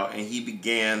making out, and he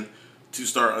began to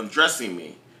start undressing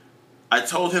me. I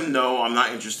told him, no, I'm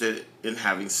not interested in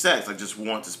having sex. I just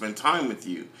want to spend time with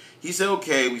you. He said,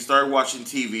 okay. We started watching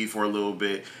TV for a little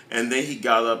bit, and then he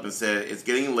got up and said, it's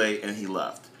getting late, and he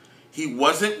left. He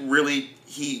hasn't really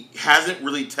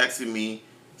texted me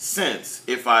since.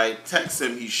 If I text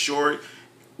him, he's short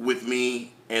with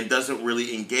me and doesn't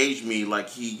really engage me like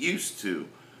he used to.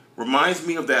 Reminds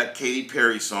me of that Katy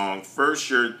Perry song, first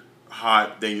you're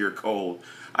hot, then you're cold.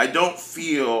 I don't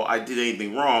feel I did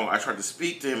anything wrong. I tried to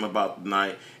speak to him about the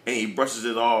night, and he brushes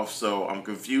it off, so I'm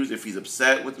confused if he's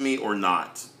upset with me or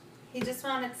not. He just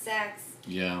wanted sex.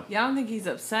 Yeah. Yeah, I don't think he's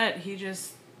upset. He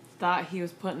just thought he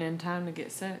was putting in time to get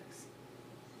sex.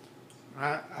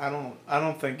 I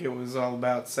don't think it was all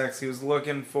about sex. He was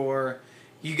looking for,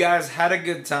 you guys had a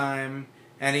good time,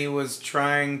 and he was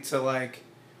trying to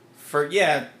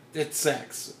it's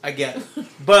sex. I get it.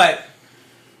 But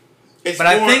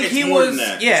I think he was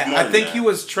he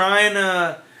was trying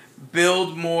to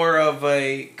build more of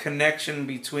a connection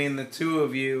between the two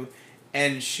of you,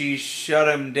 and she shut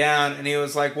him down, and he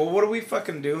was like, well, what are we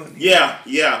fucking doing here?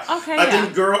 Yeah. Okay, I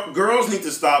think girls need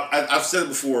to stop. I've said it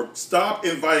before. Stop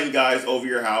inviting guys over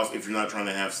your house if you're not trying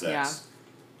to have sex.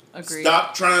 Yeah. Agreed.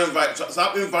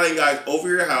 Stop inviting guys over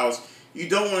your house. You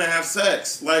don't want to have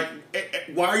sex. Like,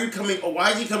 why is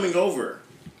he coming over?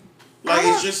 Like,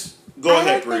 it's just... Go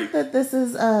ahead, Pri. I don't think that this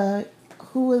is a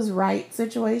who is right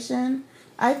situation.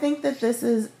 I think that this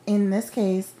is, in this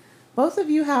case, both of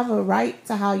you have a right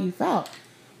to how you felt.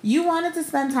 You wanted to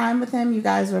spend time with him. You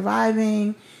guys were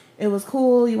vibing. It was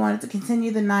cool. You wanted to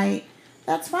continue the night.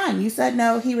 That's fine. You said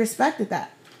no. He respected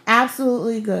that.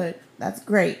 Absolutely good. That's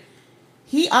great.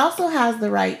 He also has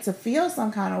the right to feel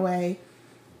some kind of way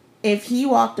if he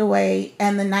walked away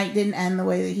and the night didn't end the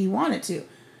way that he wanted to.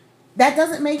 That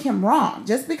doesn't make him wrong.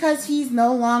 Just because he's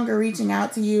no longer reaching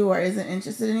out to you or isn't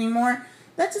interested anymore,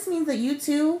 that just means that you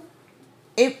two,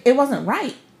 it wasn't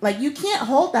right. Like, you can't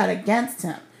hold that against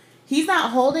him. He's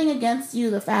not holding against you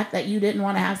the fact that you didn't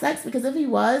want to have sex, because if he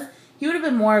was, he would have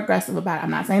been more aggressive about it. I'm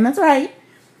not saying that's right.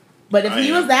 But if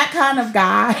he was that kind of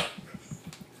guy,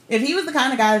 if he was the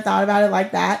kind of guy that thought about it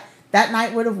like that, that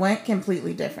night would have went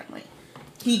completely differently.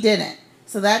 He didn't.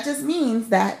 So that just means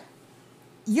that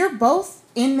you're both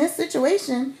in this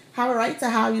situation have a right to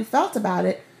how you felt about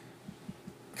it.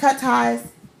 Cut ties,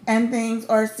 end things,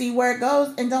 or see where it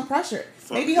goes, and don't pressure it.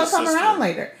 Maybe he'll come around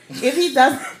later. If he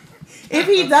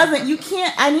doesn't, you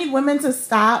can't. I need women to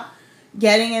stop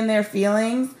getting in their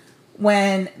feelings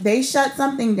when they shut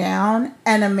something down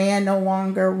and a man no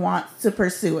longer wants to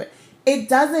pursue it. It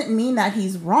doesn't mean that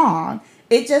he's wrong.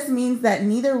 It just means that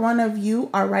neither one of you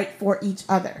are right for each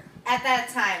other. At that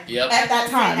time. Yep. At that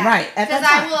time, right. Because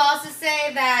I will also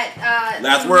say that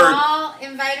Last word. Jamal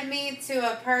invited me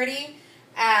to a party,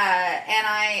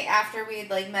 and after we'd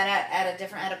met at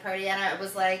a party, and I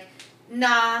was like,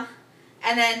 nah,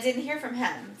 and then didn't hear from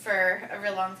him for a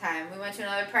real long time. We went to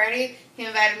another party, he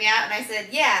invited me out, and I said,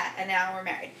 yeah, and now we're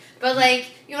married. But,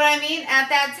 you know what I mean? At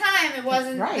that time, it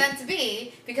wasn't meant to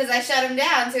be, because I shut him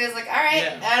down, so he was like, all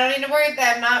right, I don't need to worry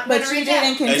about I'm not going to reach out. But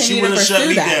you didn't continue to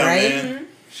pursue that, right? Man.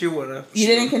 She would have. You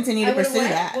didn't continue to pursue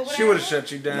that. She would have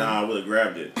shut you down. Nah, I would have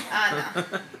grabbed it. No.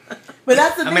 But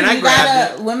that's the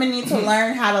thing. Women need to Mm-hmm.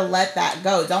 learn how to let that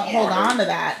go. Don't hold on to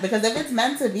that, because if it's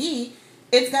meant to be,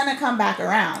 it's gonna come back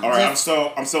around. All right, I'm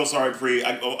so sorry, Pri.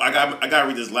 I gotta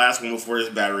read this last one before this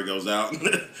battery goes out.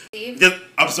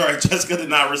 I'm sorry, Jessica did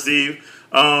not receive.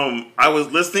 I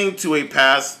was listening to a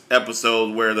past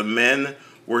episode where the men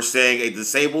were saying a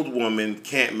disabled woman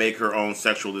can't make her own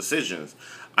sexual decisions.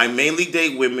 I mainly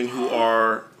date women who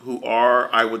are,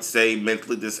 I would say,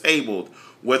 mentally disabled,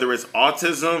 whether it's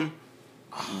autism,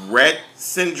 Rett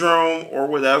syndrome, or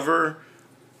whatever.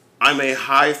 I'm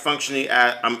high functioning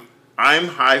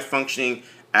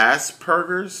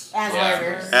Asperger's.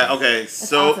 Okay,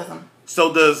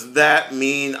 so does that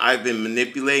mean I've been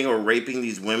manipulating or raping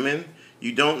these women?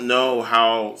 You don't know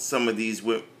how some of these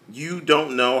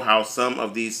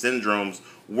syndromes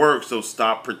work, so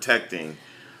stop protecting.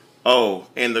 Oh,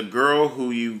 and the girl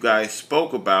who you guys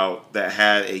spoke about that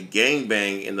had a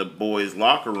gangbang in the boys'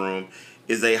 locker room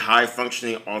is a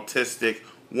high-functioning autistic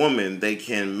woman. They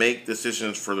can make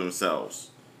decisions for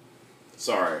themselves.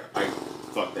 Sorry, I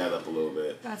fucked that up a little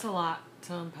bit. That's a lot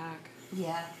to unpack.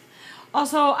 Yeah.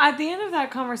 Also, at the end of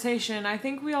that conversation, I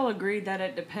think we all agreed that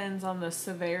it depends on the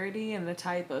severity and the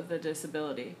type of the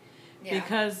disability. Yeah.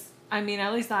 Because, I mean,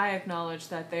 at least I acknowledge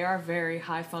that they are very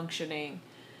high-functioning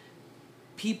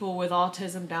people with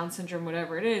autism, Down syndrome,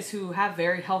 whatever it is, who have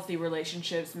very healthy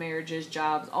relationships, marriages,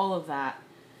 jobs, all of that.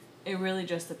 It really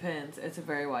just depends. It's a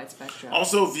very wide spectrum.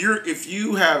 Also, if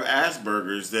you have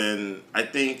Asperger's, then I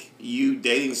think you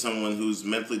dating someone who's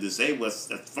mentally disabled,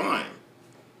 that's fine.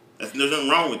 There's nothing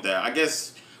wrong with that. I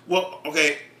guess, well,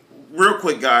 okay, real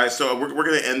quick, guys, so we're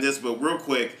going to end this, but real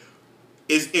quick,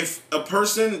 is if a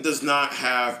person does not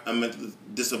have a mental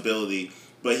disability,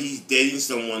 but he's dating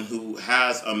someone who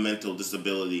has a mental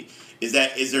disability,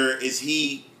 is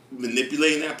he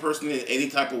manipulating that person in any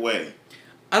type of way?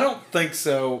 I don't think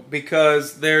so,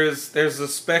 because there's a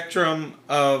spectrum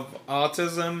of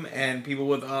autism, and people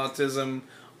with autism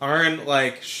aren't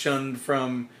like shouldn't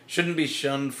be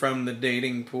shunned from the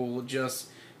dating pool just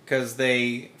because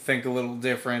they think a little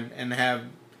different and have,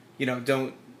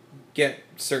 don't get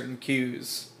certain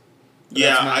cues.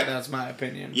 Yeah, that's my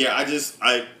opinion. Yeah, I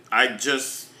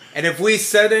just. And if we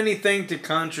said anything to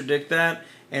contradict that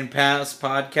in past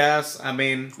podcasts, I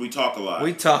mean, we talk a lot.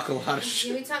 We talk a lot of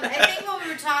shit. I think what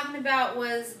we were talking about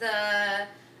was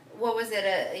what was it?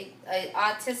 A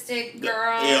autistic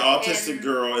girl. Autistic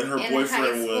girl, and her boyfriend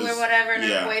high school was or whatever, and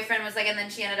her boyfriend was like, and then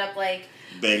she ended up like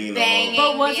banging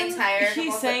but wasn't the entire.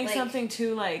 he saying something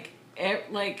too like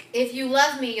if you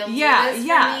love me, you'll do this for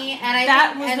me, and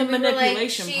that was the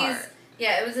manipulation part.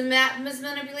 Yeah, it was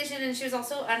manipulation, and she was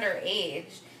also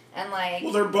underage, and like.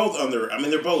 Well, they're both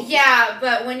they're both. Yeah,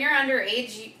 but when you're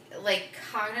underage, like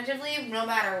cognitively, no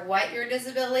matter what your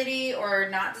disability or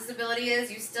not disability is,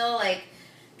 you still like.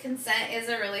 Consent is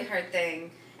a really hard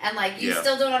thing, and like you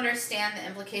still don't understand the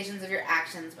implications of your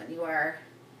actions when you are,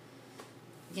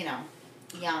 young.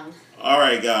 All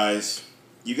right, guys,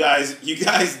 you guys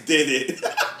did it.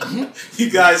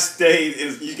 You guys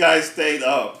stayed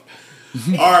up.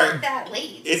 All right, it's not that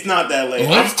late. It's not that late.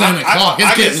 Well, it's 10 o'clock.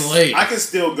 It's getting late. I can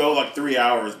still go like 3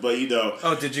 hours, but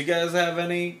Oh, did you guys have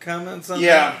any comments on that?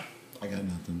 Yeah. I got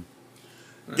nothing.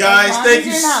 Guys, thank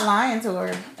you. You're not lying to her.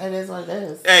 It is what it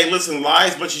is. Hey, listen, lie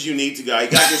as much as you need to,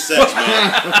 guys. You got your sex,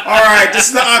 man. All right, this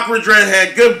is the Awkward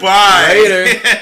Dreadhead. Goodbye. Later.